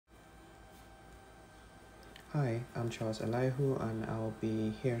Hi, I'm Charles Elihu, and I'll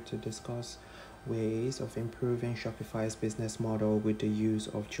be here to discuss ways of improving Shopify's business model with the use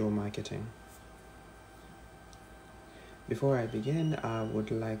of geomarketing. Before I begin, I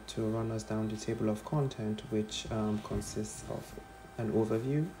would like to run us down the table of content, which consists of an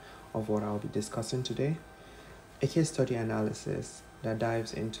overview of what I'll be discussing today, a case study analysis that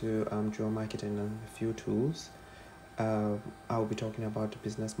dives into geomarketing and a few tools. I'll be talking about the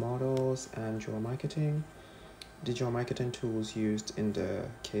business models and geomarketing, the geomarketing tools used in the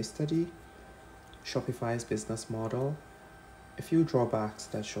case study, Shopify's business model, a few drawbacks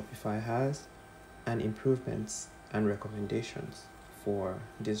that Shopify has, and improvements and recommendations for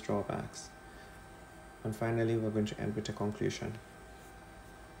these drawbacks. And finally, we're going to end with a conclusion.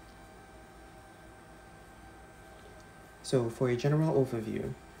 So for a general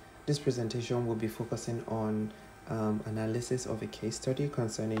overview, this presentation will be focusing on analysis of a case study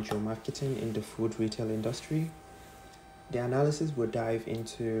concerning geomarketing in the food retail industry. The analysis will dive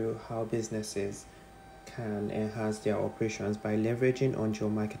into how businesses can enhance their operations by leveraging on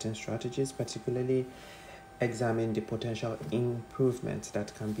geomarketing strategies, particularly examine the potential improvements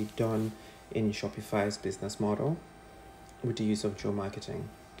that can be done in Shopify's business model with the use of geomarketing.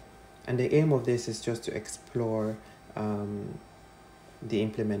 And the aim of this is just to explore the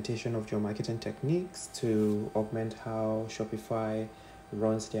implementation of geomarketing techniques to augment how Shopify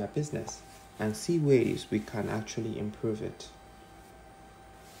runs their business and see ways we can actually improve it.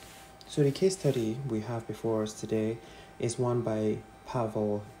 So the case study we have before us today is one by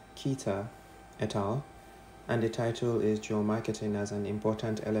Pavel Kita et al., and the title is Geomarketing as an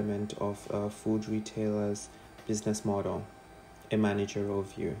Important Element of a Food Retailer's Business Model, a Managerial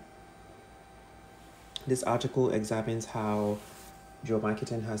View. This article examines how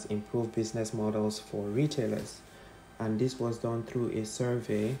geomarketing has improved business models for retailers, and this was done through a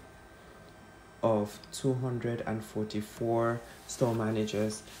survey of 244 store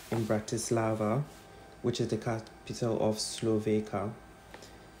managers in Bratislava, which is the capital of Slovakia.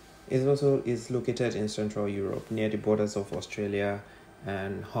 It also is located in Central Europe, near the borders of Australia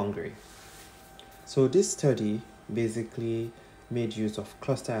and Hungary. So this study basically made use of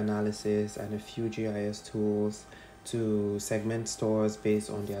cluster analysis and a few GIS tools to segment stores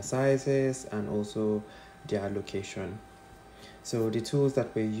based on their sizes and also their location. So the tools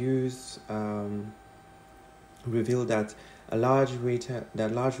that were used reveal that large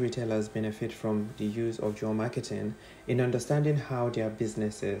retailers benefit from the use of geomarketing in understanding how their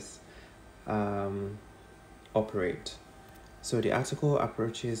businesses operate. So the article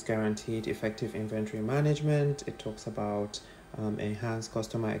approaches guaranteed effective inventory management. It talks about enhanced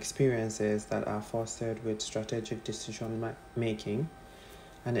customer experiences that are fostered with strategic decision making,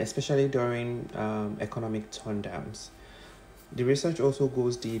 and especially during economic turndowns. The research also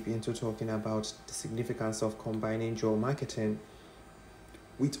goes deep into talking about the significance of combining geomarketing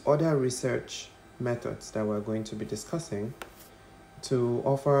with other research methods that we're going to be discussing to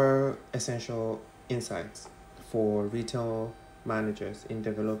offer essential insights for retail managers in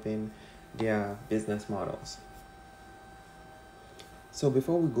developing their business models. So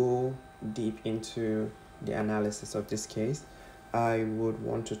before we go deep into the analysis of this case, I would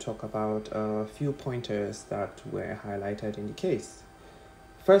want to talk about a few pointers that were highlighted in the case.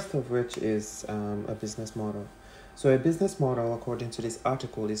 First of which is a business model. So a business model, according to this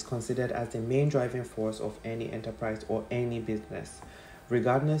article, is considered as the main driving force of any enterprise or any business,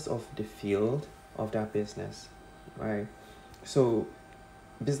 regardless of the field of that business, right? So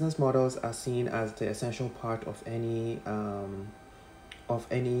business models are seen as the essential part of any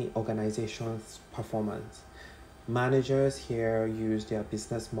organization's performance. Managers here use their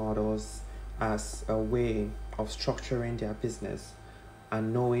business models as a way of structuring their business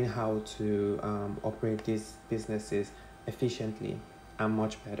and knowing how to operate these businesses efficiently and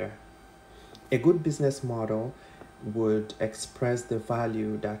much better. A good business model would express the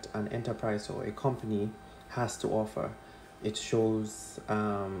value that an enterprise or a company has to offer. It shows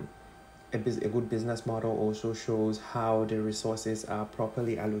a good business model also shows how the resources are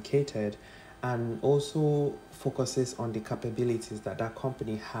properly allocated, and also focuses on the capabilities that that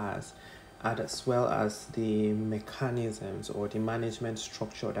company has, as well as the mechanisms or the management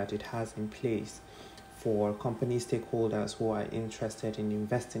structure that it has in place for company stakeholders who are interested in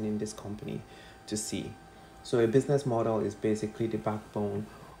investing in this company to see. So a business model is basically the backbone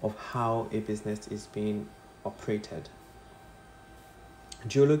of how a business is being operated.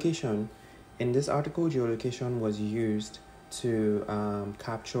 Geolocation. In this article, geolocation was used to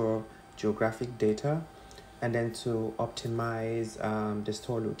capture geographic data and then to optimize the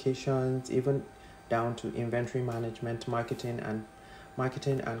store locations, even down to inventory management, marketing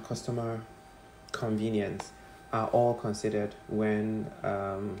and customer convenience. are all considered when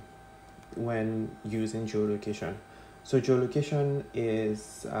using geolocation. So geolocation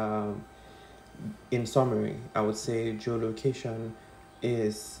is, in summary, I would say geolocation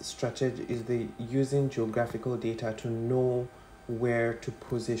is the using geographical data to know where to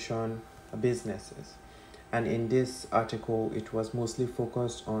position businesses. And in this article, it was mostly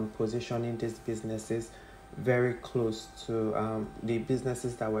focused on positioning these businesses very close to the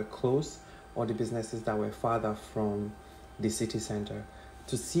businesses that were close, or the businesses that were farther from the city center,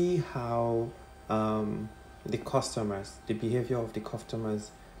 to see how the behavior of the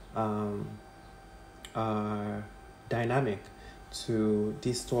customers are dynamic to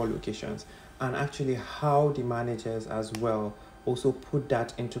these store locations, and actually how the managers as well also put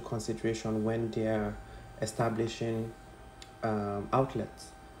that into consideration when they're establishing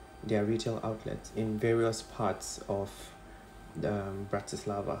their retail outlets in various parts of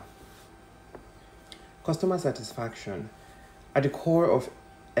Bratislava. Customer satisfaction. At the core of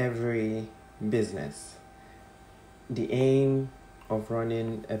every business, the aim of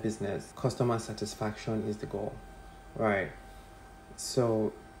running a business, customer satisfaction is the goal, right?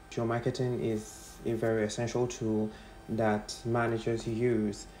 So geomarketing is a very essential tool that managers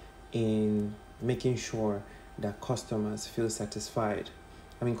use in making sure that customers feel satisfied.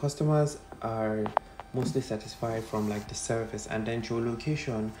 I mean, customers are mostly satisfied from like the service, and then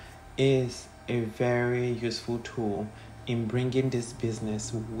geolocation is a very useful tool in bringing this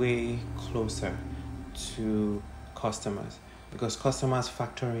business way closer to customers, because customers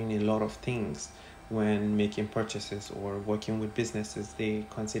factor in a lot of things when making purchases or working with businesses. They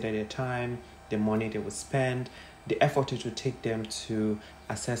consider their time, the money they would spend, the effort it would take them to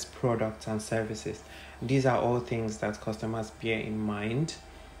assess products and services. These are all things that customers bear in mind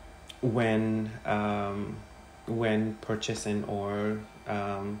when purchasing or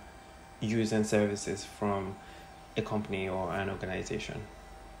using services from a company or an organization.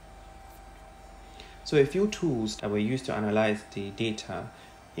 So a few tools that were used to analyze the data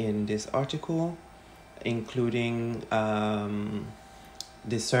in this article, including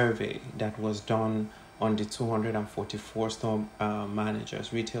the survey that was done on the 244 store managers,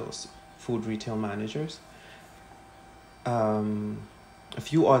 food retail managers. A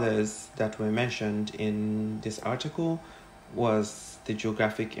few others that were mentioned in this article was the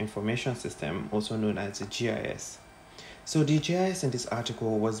Geographic Information System, also known as the GIS. So the GIS in this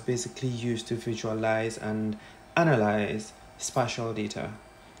article was basically used to visualize and analyze spatial data.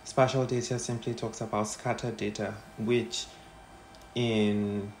 Spatial data simply talks about scattered data, which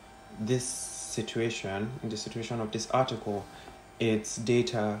in the situation of this article, it's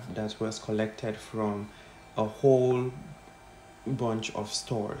data that was collected from a whole bunch of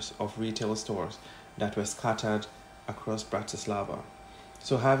stores, of retail stores that were scattered across Bratislava.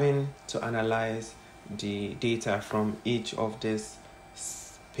 So having to analyze the data from each of these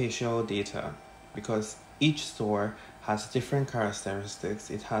spatial data, because each store has different characteristics,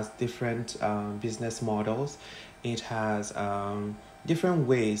 it has different business models, it has different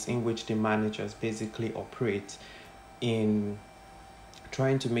ways in which the managers basically operate in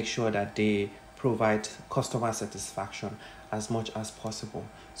trying to make sure that they provide customer satisfaction as much as possible.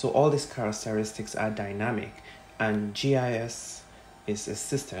 So all these characteristics are dynamic, and GIS is a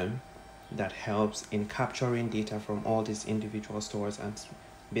system that helps in capturing data from all these individual stores and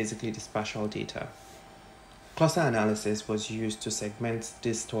basically the spatial data. Cluster analysis was used to segment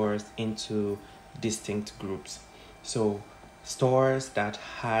these stores into distinct groups. So stores that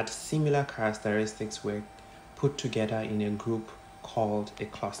had similar characteristics were put together in a group called a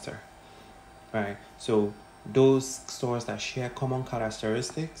cluster, right? So those stores that share common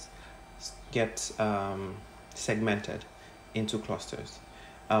characteristics get segmented into clusters.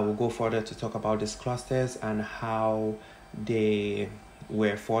 I will go further to talk about these clusters and how they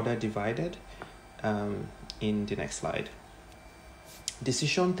were further divided in the next slide.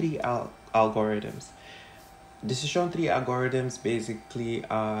 Decision tree algorithms. Decision tree algorithms basically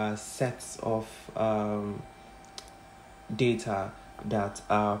are sets of data that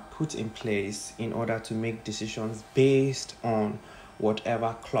are put in place in order to make decisions based on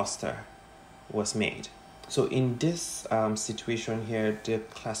whatever cluster was made. So in this situation here, the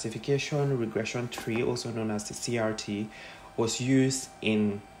classification regression tree, also known as the CRT, was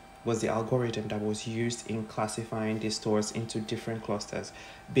the algorithm that was used in classifying the stores into different clusters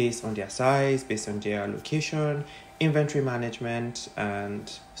based on their size, based on their location, inventory management,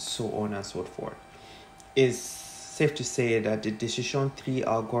 and so on and so forth. It's safe to say that the decision tree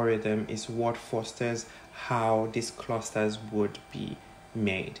algorithm is what fosters how these clusters would be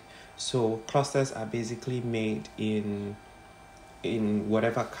made. So clusters are basically made in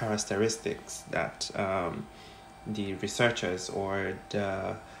whatever characteristics that the researchers or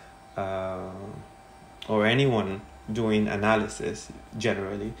the or anyone doing analysis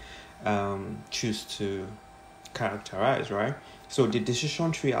generally choose to characterize, right? So the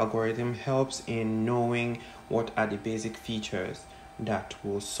decision tree algorithm helps in knowing what are the basic features that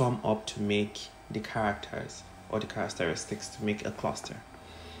will sum up to make the characters or the characteristics to make a cluster.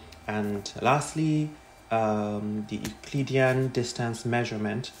 And lastly, the Euclidean distance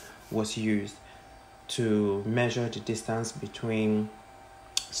measurement was used to measure the distance between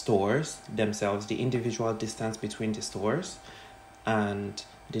stores themselves, the individual distance between the stores, and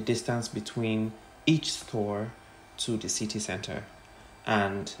the distance between each store to the city center.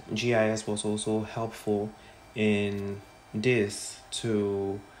 And GIS was also helpful in this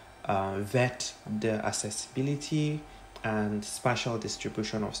to vet the accessibility and spatial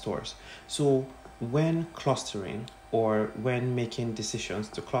distribution of stores. So when clustering or when making decisions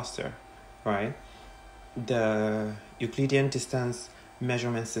to cluster, right, the Euclidean distance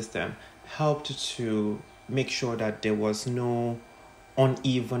measurement system helped to make sure that there was no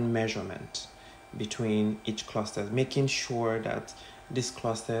uneven measurement between each cluster, making sure that these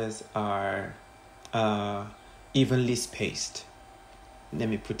clusters are evenly spaced. Let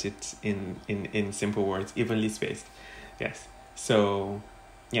me put it in simple words, evenly spaced. Yes. So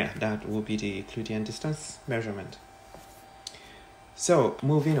yeah, that will be the Euclidean distance measurement. So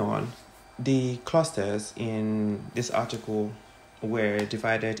moving on, the clusters in this article were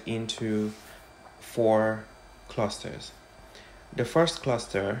divided into 4 clusters. The first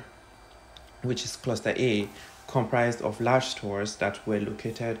cluster, which is cluster A, comprised of large stores that were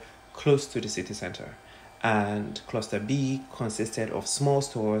located close to the city center. And cluster B consisted of small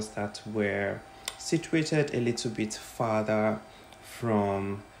stores that were situated a little bit farther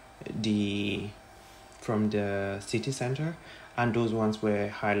from the city center, and those ones were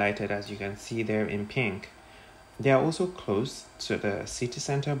highlighted as you can see there in pink. They are also close to the city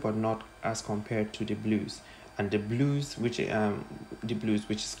center, but not as compared to the blues. And the blues, which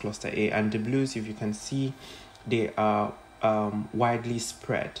is cluster A, and the blues, if you can see, they are widely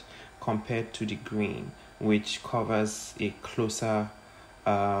spread compared to the green, which covers a closer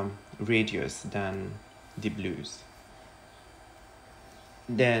radius than the blues.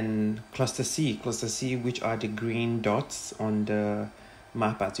 Then cluster C, which are the green dots on the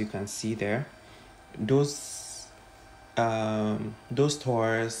map, as you can see there. Those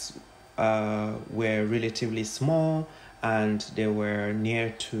stores were relatively small, and they were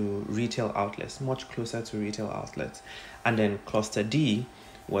near to retail outlets, much closer to retail outlets. And then cluster D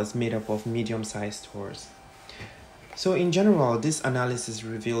was made up of medium-sized stores. So in general, this analysis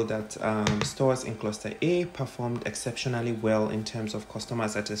revealed that stores in cluster A performed exceptionally well in terms of customer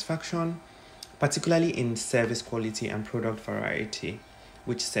satisfaction, particularly in service quality and product variety,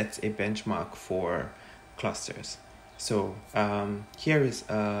 which sets a benchmark for clusters. So here is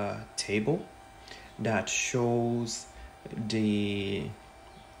a table that shows the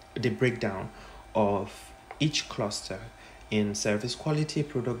breakdown of each cluster in service quality,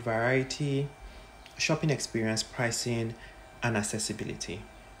 product variety, shopping experience, pricing, and accessibility.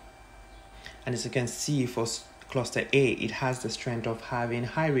 And as you can see, for cluster A, it has the strength of having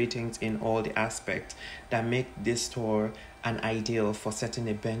high ratings in all the aspects that make this store an ideal for setting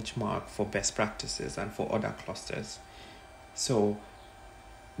a benchmark for best practices and for other clusters. So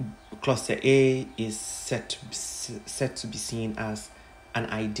cluster A is set to be seen as an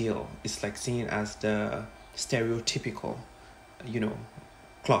ideal. It's like seen as the stereotypical,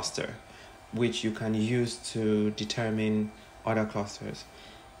 cluster, which you can use to determine other clusters.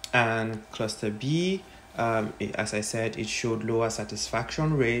 And cluster B, as I said, it showed lower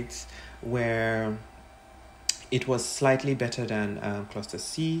satisfaction rates, where it was slightly better than cluster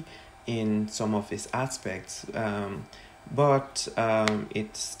C in some of its aspects, but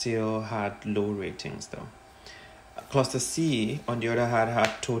it still had low ratings though. Cluster C, on the other hand,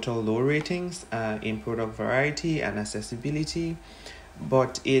 had total low ratings in product variety and accessibility,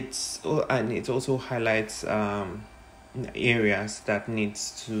 but it also highlights areas that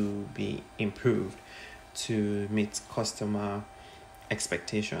needs to be improved to meet customer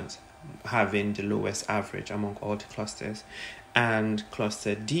expectations, having the lowest average among all the clusters. And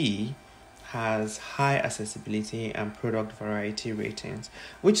cluster D has high accessibility and product variety ratings,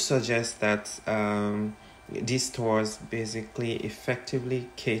 which suggests that these stores basically effectively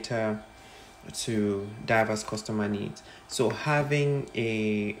cater to diverse customer needs. So having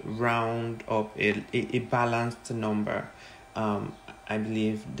a round up, a balanced number, I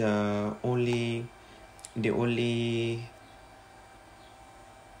believe the only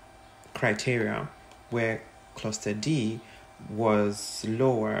criteria where cluster D was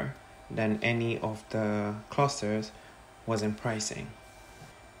lower than any of the clusters was in pricing.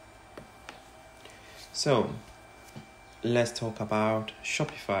 So let's talk about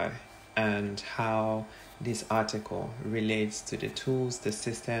Shopify and how this article relates to the tools, the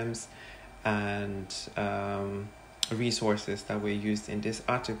systems, and resources that were used in this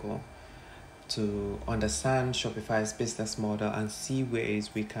article to understand Shopify's business model and see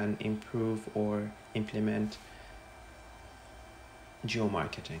ways we can improve or implement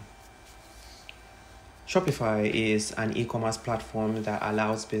geomarketing. Shopify is an e-commerce platform that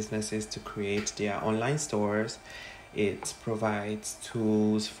allows businesses to create their online stores. It provides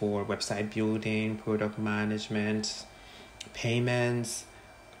tools for website building, product management, payments,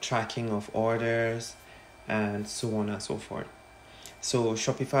 tracking of orders, and so on and so forth. So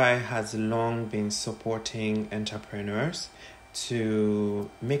Shopify has long been supporting entrepreneurs to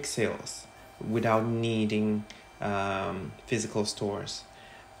make sales without needing physical stores.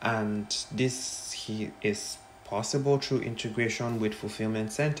 And this is possible through integration with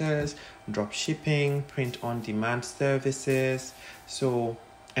fulfillment centers, drop shipping, print-on-demand services. So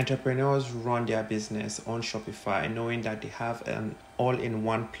entrepreneurs run their business on Shopify knowing that they have an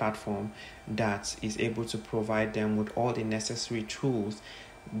all-in-one platform that is able to provide them with all the necessary tools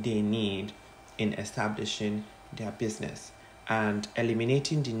they need in establishing their business. And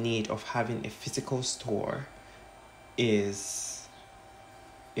eliminating the need of having a physical store is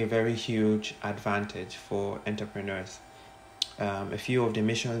a very huge advantage for entrepreneurs. A few of the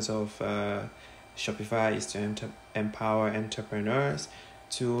missions of Shopify is to empower entrepreneurs,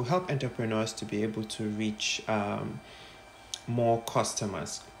 to help entrepreneurs to be able to reach more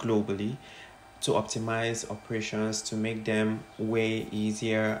customers globally, to optimize operations, to make them way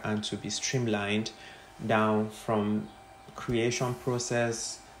easier and to be streamlined down from creation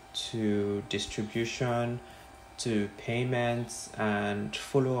process to distribution to payments and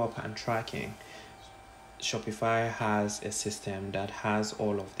follow-up and tracking. Shopify has a system that has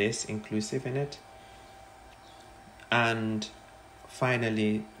all of this inclusive in it. And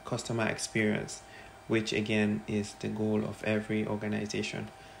finally, customer experience, which again is the goal of every organization.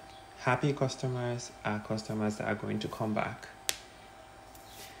 Happy customers are customers that are going to come back.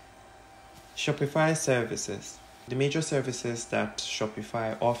 Shopify services. The major services that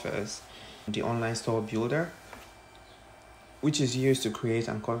Shopify offers: the online store builder, which is used to create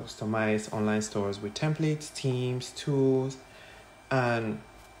and customize online stores with templates, themes, tools, and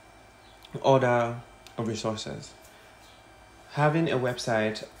other resources. Having a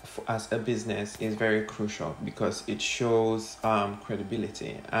website as a business is very crucial because it shows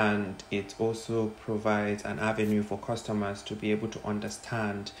credibility, and it also provides an avenue for customers to be able to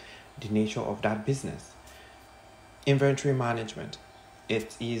understand the nature of that business. Inventory management.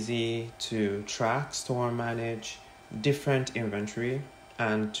 It's easy to track, store, manage different inventory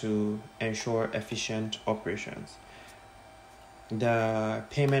and to ensure efficient operations. The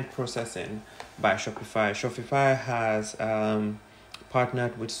payment processing by Shopify. Shopify has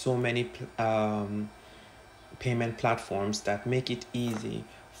partnered with so many payment platforms that make it easy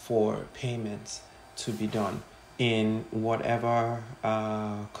for payments to be done in whatever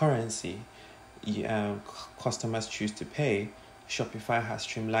currency customers choose to pay. Shopify has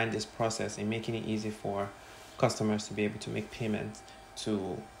streamlined this process in making it easy for customers to be able to make payments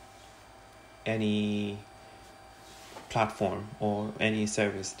to any platform or any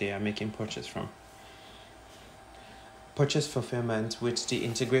service they are making purchase from. Purchase fulfillment. With the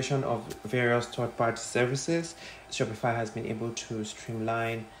integration of various third-party services, Shopify has been able to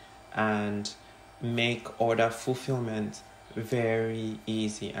streamline and make order fulfillment very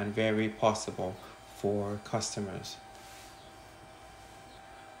easy and very possible for customers.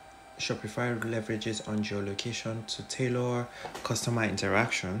 Shopify leverages on geolocation to tailor customer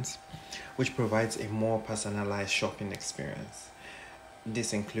interactions, which provides a more personalized shopping experience.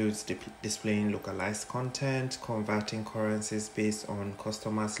 This includes displaying localized content, converting currencies based on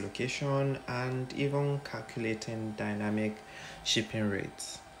customers' location, and even calculating dynamic shipping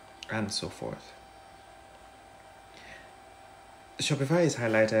rates, and so forth. Shopify is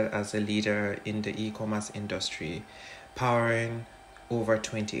highlighted as a leader in the e-commerce industry, powering over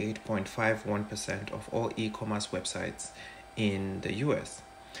 28.51% of all e-commerce websites in the US.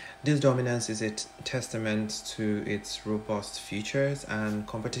 This dominance is a testament to its robust features and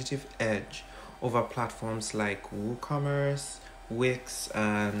competitive edge over platforms like WooCommerce, Wix,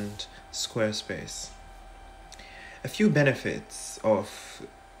 and Squarespace. A few benefits of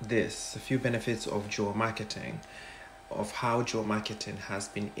geomarketing, of how geomarketing has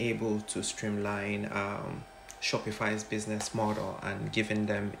been able to streamline Shopify's business model and giving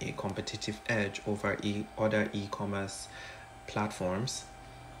them a competitive edge over other e-commerce platforms.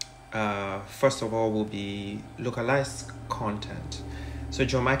 first of all will be localized content. So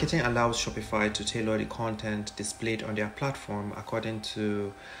geomarketing allows Shopify to tailor the content displayed on their platform according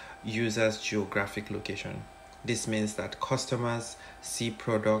to users' geographic location. This means that customers see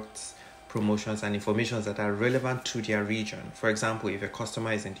products, promotions, and information that are relevant to their region. For example, if a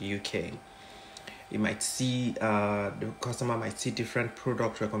customer is in the UK, the customer might see different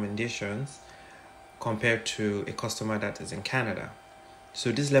product recommendations compared to a customer that is in Canada.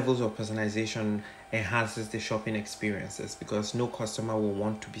 So these levels of personalization enhances the shopping experiences because no customer will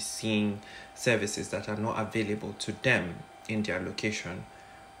want to be seeing services that are not available to them in their location,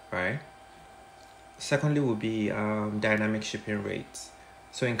 right? Secondly will be dynamic shipping rates.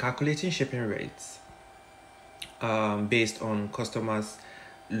 So in calculating shipping rates based on customers'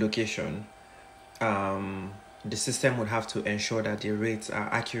 location, the system would have to ensure that the rates are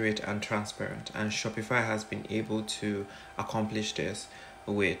accurate and transparent, and Shopify has been able to accomplish this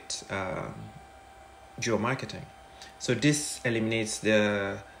with geomarketing. So this eliminates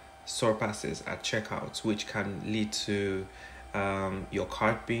the surpasses at checkouts, which can lead to your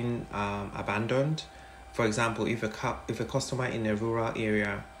cart being abandoned. For example, if a customer in a rural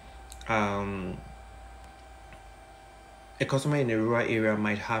area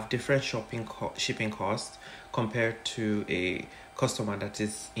might have different shipping costs compared to a customer that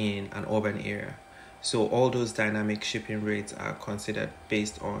is in an urban area. So all those dynamic shipping rates are considered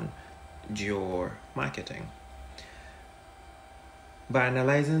based on geomarketing. By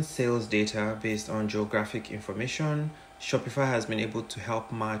analyzing sales data based on geographic information, Shopify has been able to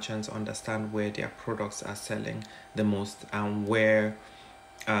help merchants understand where their products are selling the most and where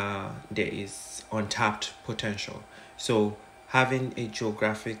there is untapped potential. So having a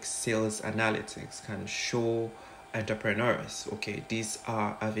geographic sales analytics can show entrepreneurs, okay, these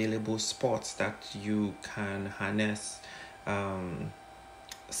are available spots that you can harness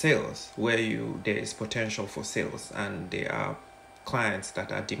sales, where there is potential for sales, and there are clients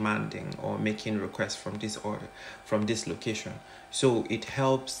that are demanding or making requests from this location. So it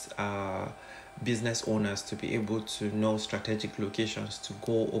helps business owners to be able to know strategic locations to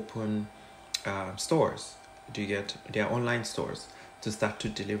go open stores, to get their online stores to start to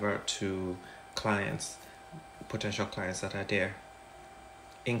deliver to potential clients that are there.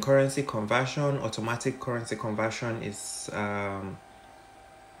 In currency conversion, automatic currency conversion is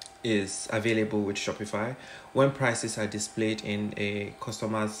available with Shopify. When prices are displayed in a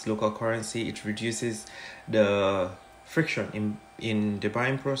customer's local currency, it reduces the friction in the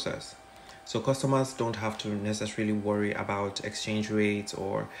buying process. So customers don't have to necessarily worry about exchange rates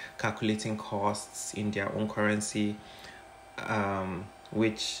or calculating costs in their own currency,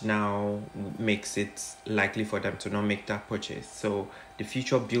 which now makes it likely for them to not make that purchase. So the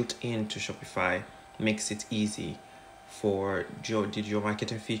feature built into Shopify makes it easy for the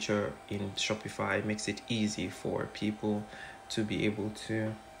geomarketing feature in Shopify makes it easy for people to be able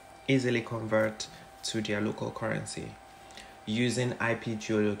to easily convert to their local currency. Using IP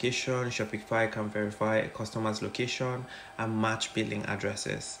geolocation, Shopify can verify a customer's location and match billing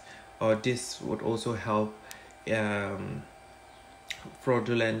addresses. Or this would also help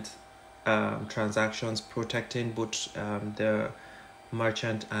fraudulent transactions, protecting both the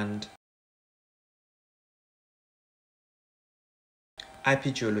merchant and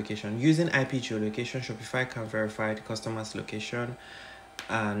IP geolocation. Using IP geolocation, Shopify can verify the customer's location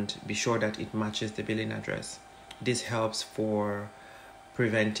and be sure that it matches the billing address. This helps for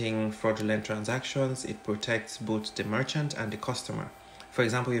preventing fraudulent transactions. It protects both the merchant and the customer. For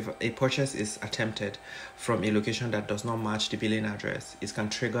example, if a purchase is attempted from a location that does not match the billing address, it can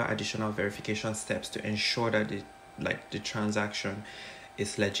trigger additional verification steps to ensure that the transaction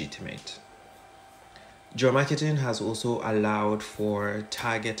is legitimate. Geomarketing has also allowed for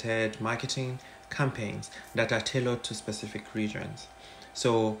targeted marketing campaigns that are tailored to specific regions.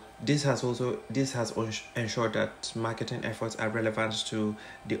 So this has ensured that marketing efforts are relevant to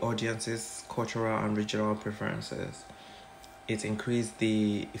the audience's cultural and regional preferences. It increased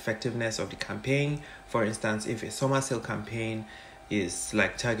the effectiveness of the campaign. For instance, if a summer sale campaign is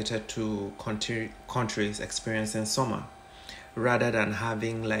targeted to countries experiencing summer, rather than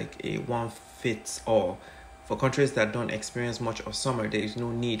having a one-fits-all. For countries that don't experience much of summer, there is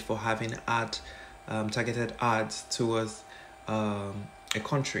no need for having targeted ads towards a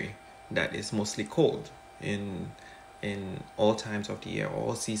country that is mostly cold in all times of the year, or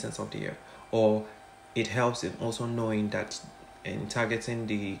all seasons of the year. Or it helps in also knowing that in targeting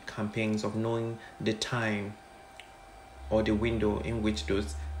the campaigns, of knowing the time or the window in which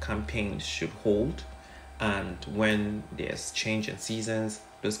those campaigns should hold. And when there's change in seasons,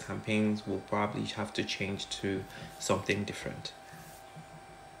 those campaigns will probably have to change to something different.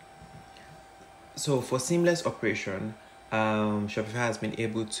 So for seamless operation, Shopify has been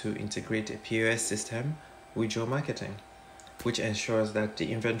able to integrate a POS system with geomarketing, which ensures that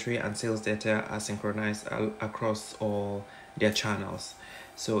the inventory and sales data are synchronized across all their channels.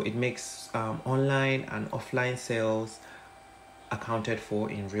 So it makes online and offline sales accounted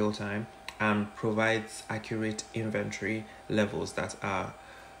for in real time and provides accurate inventory levels that are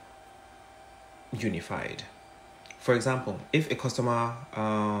unified. For example, if a customer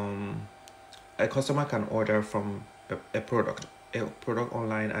can order from a product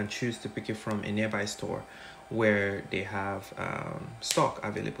online and choose to pick it from a nearby store where they have stock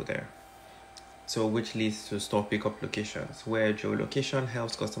available there. So which leads to store pickup locations, where geolocation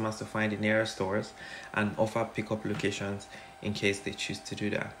helps customers to find the nearest stores and offer pickup locations in case they choose to do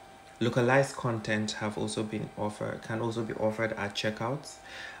that. Localized content can also be offered at checkouts,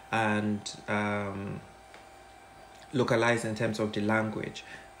 and localized in terms of the language,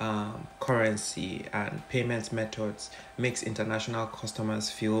 currency, and payment methods makes international customers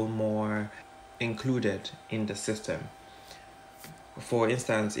feel more included in the system. For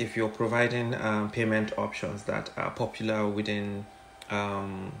instance, if you're providing payment options that are popular within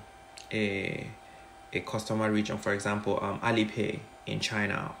a customer region, for example, Alipay in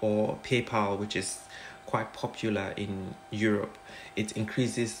China or PayPal, which is quite popular in Europe, it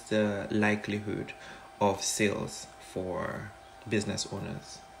increases the likelihood of sales for business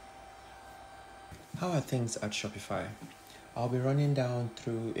owners. How are things at Shopify? I'll be running down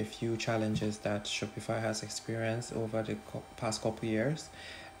through a few challenges that Shopify has experienced over the past couple years,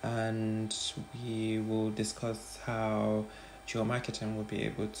 and we will discuss how geomarketing will be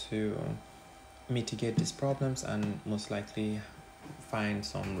able to mitigate these problems and most likely find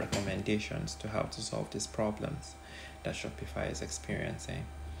some recommendations to how to solve these problems that Shopify is experiencing.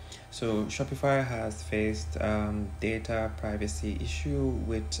 So Shopify has faced data privacy issue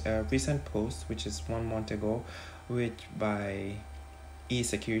with a recent post, which is 1 month ago, which by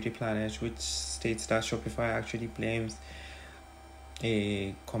eSecurity Planet, which states that Shopify actually blames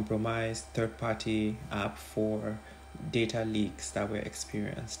a compromised third-party app for data leaks that were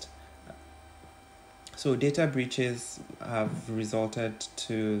experienced. So data breaches have resulted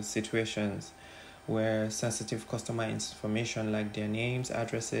to situations where sensitive customer information like their names,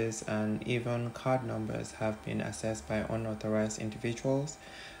 addresses, and even card numbers have been accessed by unauthorized individuals.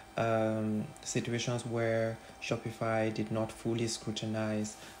 Situations where Shopify did not fully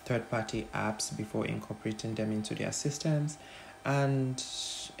scrutinize third-party apps before incorporating them into their systems, and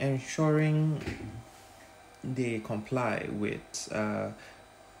ensuring they comply with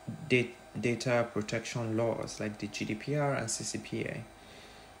data protection laws like the GDPR and CCPA.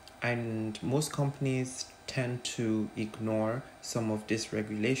 And most companies tend to ignore some of these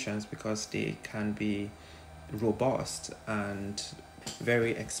regulations because they can be robust and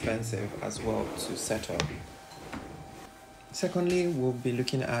very expensive as well to set up. Secondly, we'll be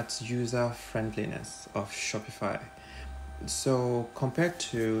looking at user friendliness of Shopify. So compared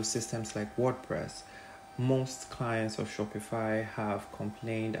to systems like WordPress, most clients of Shopify have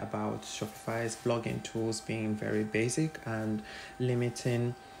complained about Shopify's blogging tools being very basic and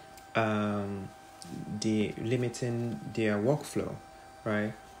limiting their workflow,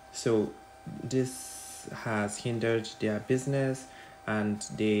 right? So this has hindered their business, and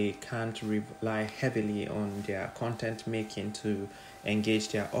they can't rely heavily on their content making to engage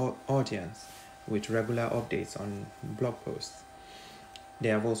their audience with regular updates on blog posts.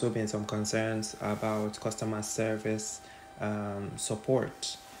 There have also been some concerns about customer service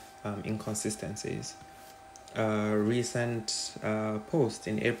support inconsistencies. A recent post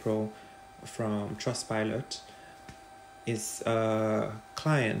in April from Trustpilot is a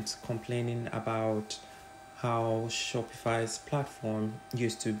client complaining about how Shopify's platform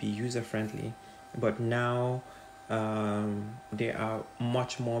used to be user-friendly, but now there are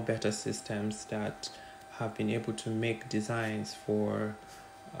much more better systems that have been able to make designs for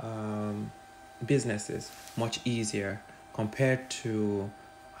businesses much easier compared to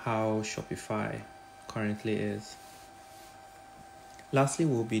how Shopify currently is. Lastly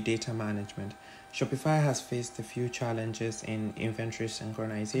will be data management. Shopify has faced a few challenges in inventory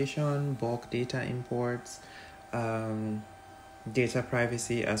synchronization, bulk data imports, data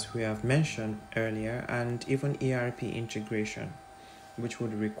privacy, as we have mentioned earlier, and even ERP integration, which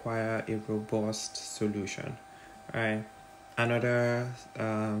would require a robust solution. Right. Another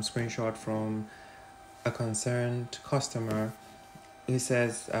screenshot from a concerned customer who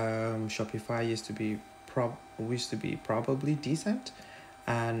says Shopify used to be probably decent,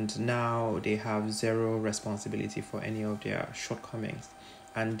 and now they have zero responsibility for any of their shortcomings.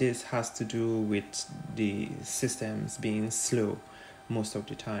 And this has to do with the systems being slow most of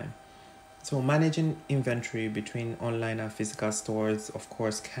the time. So managing inventory between online and physical stores, of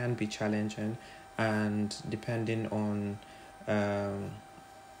course, can be challenging, and depending on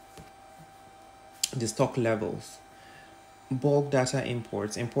the stock levels. Bulk data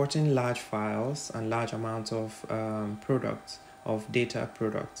imports, importing large files and large amounts of data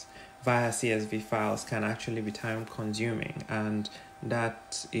products via CSV files can actually be time consuming, and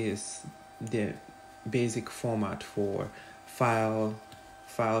that is the basic format for file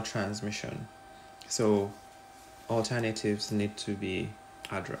transmission. So alternatives need to be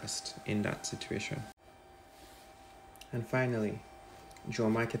addressed in that situation. And finally,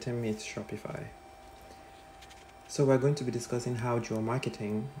 geomarketing meets Shopify. So we're going to be discussing how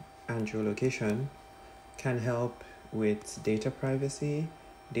geomarketing and geolocation can help with data privacy,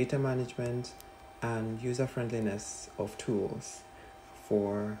 data management, and user-friendliness of tools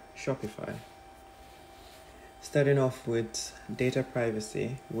for Shopify. Starting off with data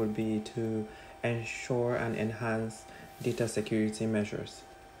privacy would be to ensure and enhance data security measures.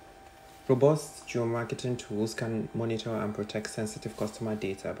 Robust geomarketing tools can monitor and protect sensitive customer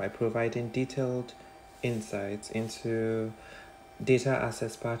data by providing detailed insights into data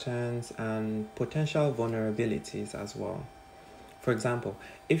access patterns and potential vulnerabilities as well. For example,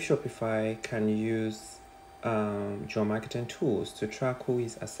 if Shopify can use geomarketing tools to track who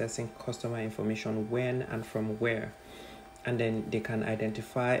is accessing customer information when and from where, and then they can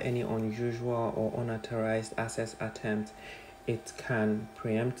identify any unusual or unauthorized access attempts, it can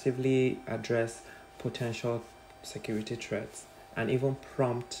preemptively address potential security threats and even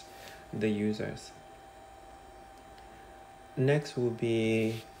prompt the users. Next, we'll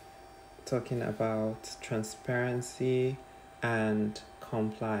be talking about transparency and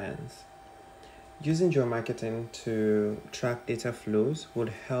compliance. Using geomarketing to track data flows would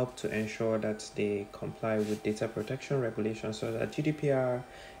help to ensure that they comply with data protection regulations, so that GDPR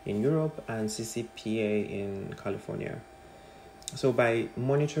in Europe and CCPA in California. So by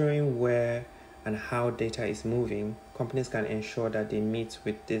monitoring where and how data is moving, companies can ensure that they meet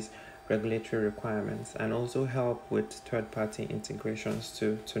with these regulatory requirements, and also help with third-party integrations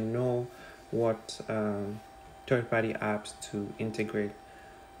to know what third-party apps to integrate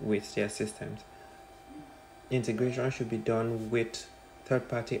with their systems. Integration should be done with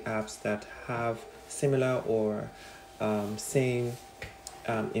third-party apps that have similar or same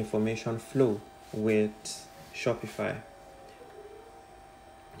information flow with Shopify.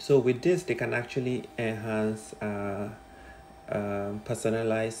 So with this, they can actually enhance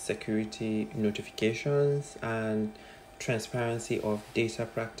personalized security notifications and transparency of data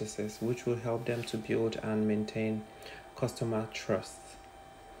practices, which will help them to build and maintain customer trust.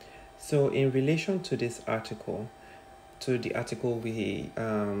 So in relation to this article, to the article we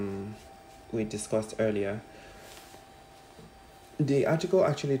discussed earlier, the article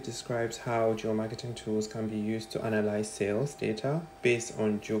actually describes how geomarketing tools can be used to analyze sales data based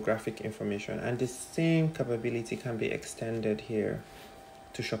on geographic information, and the same capability can be extended here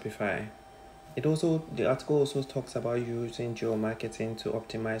to Shopify. The article also talks about using geomarketing to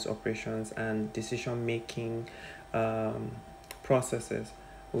optimize operations and decision-making processes,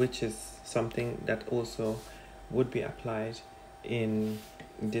 which is something that also would be applied in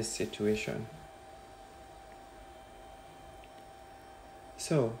this situation.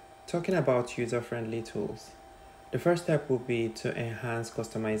 So, talking about user-friendly tools, the first step would be to enhance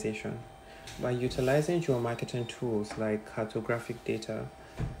customization. By utilizing geomarketing tools like cartographic data,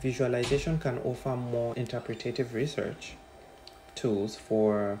 visualization can offer more interpretative research tools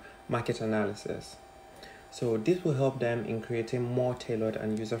for market analysis. So this will help them in creating more tailored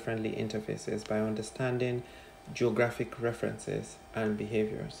and user-friendly interfaces by understanding geographic references and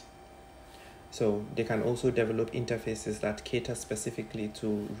behaviors. So they can also develop interfaces that cater specifically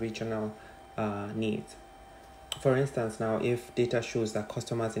to regional needs. For instance, now if data shows that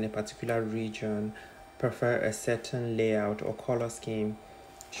customers in a particular region prefer a certain layout or color scheme,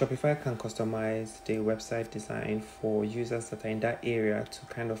 Shopify can customize the website design for users that are in that area to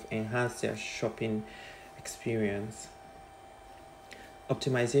kind of enhance their shopping experience.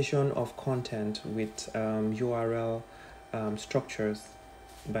 Optimization of content with URL structures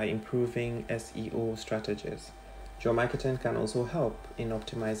by improving SEO strategies. Geomarketing can also help in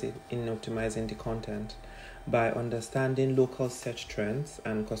optimizing the content by understanding local search trends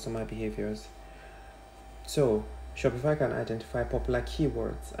and customer behaviors. So, Shopify can identify popular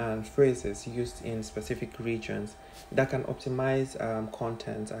keywords and phrases used in specific regions that can optimize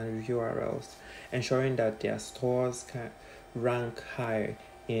content and URLs, ensuring that their stores can rank high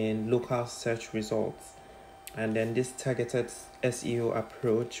in local search results. And then this targeted SEO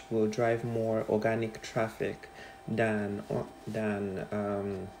approach will drive more organic traffic than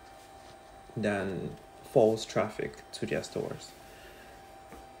than false traffic to their stores.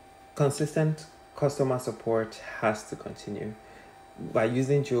 Consistent customer support has to continue. By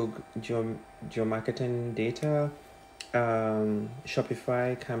using geomarketing data,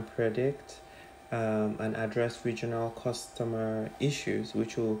 Shopify can predict and address regional customer issues,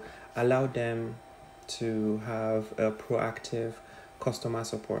 which will allow them to have a proactive customer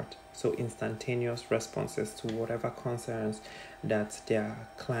support. So instantaneous responses to whatever concerns that their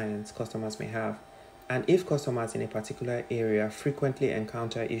customers may have. And if customers in a particular area frequently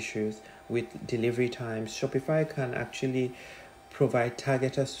encounter issues with delivery times, Shopify can actually provide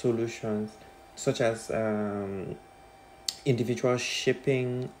targeted solutions such as individual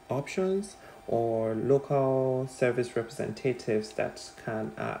shipping options or local service representatives that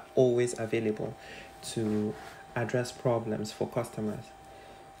are always available to address problems for customers.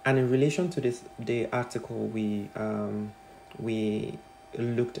 And in relation to this, the article we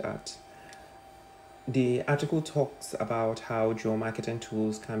looked at, the article talks about how geomarketing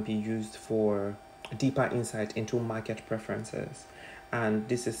tools can be used for deeper insight into market preferences. And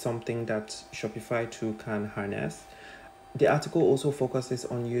this is something that Shopify too can harness. The article also focuses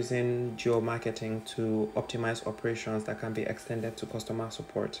on using geomarketing to optimize operations that can be extended to customer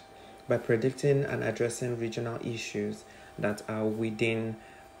support by predicting and addressing regional issues that are within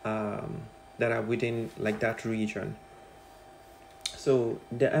like that region. So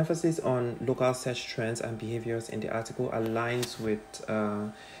the emphasis on local search trends and behaviors in the article aligns with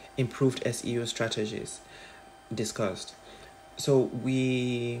improved SEO strategies discussed. So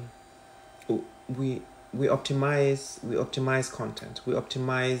we optimize content, we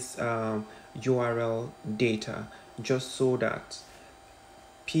optimize URL data just so that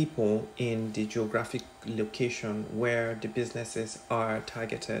people in the geographic location where the businesses are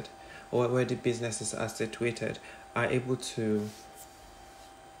targeted or where the businesses are situated are able to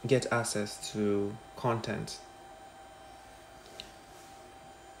get access to content.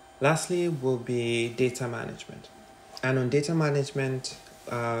 Lastly will be data management. And on data management,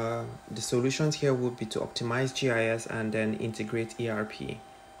 the solutions here would be to optimize GIS and then integrate ERP.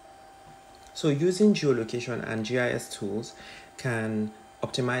 So using geolocation and GIS tools can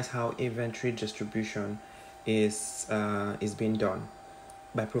optimize how inventory distribution is being done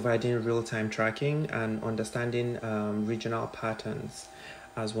by providing real-time tracking and understanding regional patterns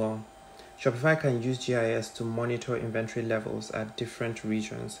as well. Shopify can use GIS to monitor inventory levels at different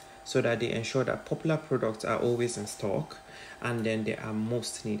regions so that they ensure that popular products are always in stock and then they are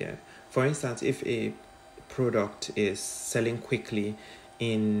most needed. For instance, if a product is selling quickly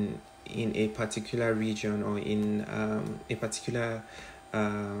in a particular region or in a particular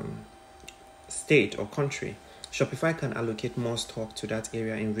state or country, Shopify can allocate more stock to that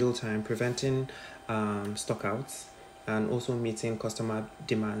area in real time, preventing stockouts and also meeting customer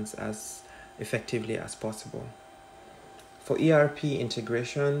demands as effectively as possible. For ERP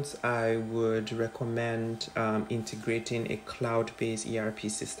integrations, I would recommend integrating a cloud-based ERP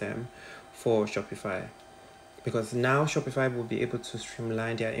system for Shopify, because now Shopify will be able to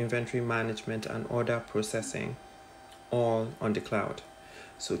streamline their inventory management and order processing all on the cloud.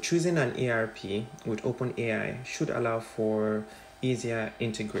 So choosing an ERP with OpenAI should allow for easier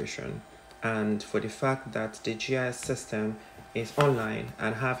integration, and for the fact that the GIS system is online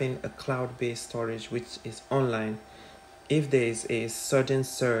and having a cloud-based storage which is online, if there is a sudden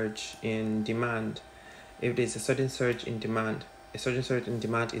surge in demand, a sudden surge in demand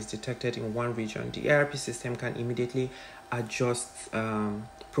is detected in one region, the ERP system can immediately adjust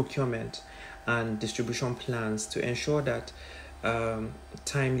procurement and distribution plans to ensure that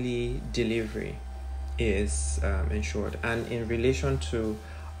timely delivery is ensured. And in relation to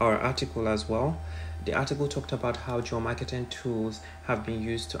our article as well, the article talked about how geomarketing tools have been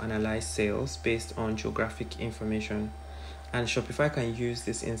used to analyze sales based on geographic information, and Shopify can use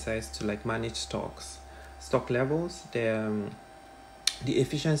these insights to like stock levels, the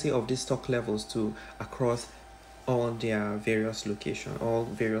efficiency of these stock levels to across all various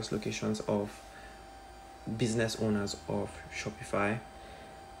locations of business owners of Shopify.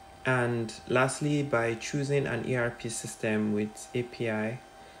 And lastly, by choosing an ERP system with API,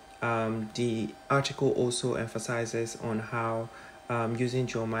 the article also emphasizes on how using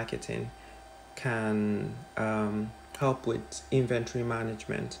geomarketing can help with inventory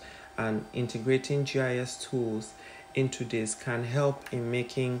management, and integrating GIS tools into this can help in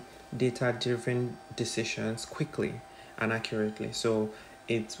making data-driven decisions quickly and accurately. So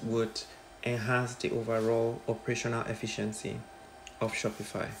it would enhance the overall operational efficiency of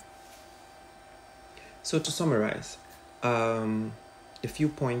Shopify. So to summarize, the few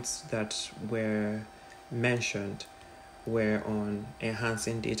points that were mentioned were on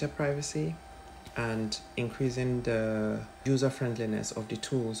enhancing data privacy and increasing the user friendliness of the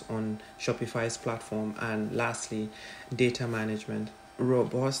tools on Shopify's platform, and lastly, data management.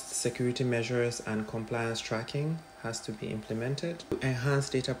 Robust security measures and compliance tracking has to be implemented to enhance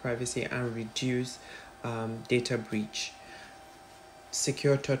data privacy and reduce data breach.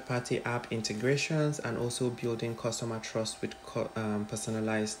 Secure third-party app integrations, and also building customer trust with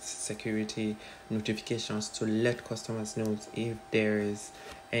personalized security notifications to let customers know if there is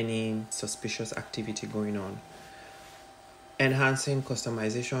any suspicious activity going on. Enhancing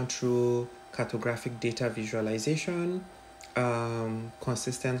customization through cartographic data visualization,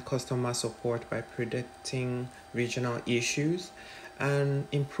 consistent customer support by predicting regional issues, and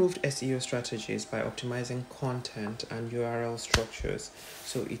improved SEO strategies by optimizing content and URL structures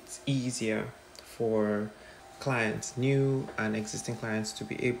so it's easier for clients, new and existing clients, to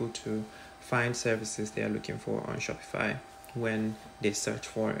be able to find services they are looking for on Shopify when they search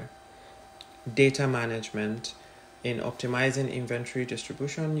for it. Data management in optimizing inventory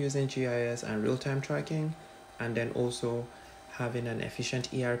distribution using GIS and real-time tracking, and then also having an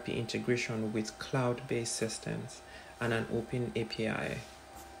efficient ERP integration with cloud-based systems and an open API.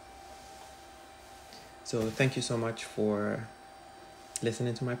 So thank you so much for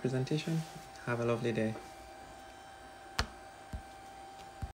listening to my presentation. Have a lovely day.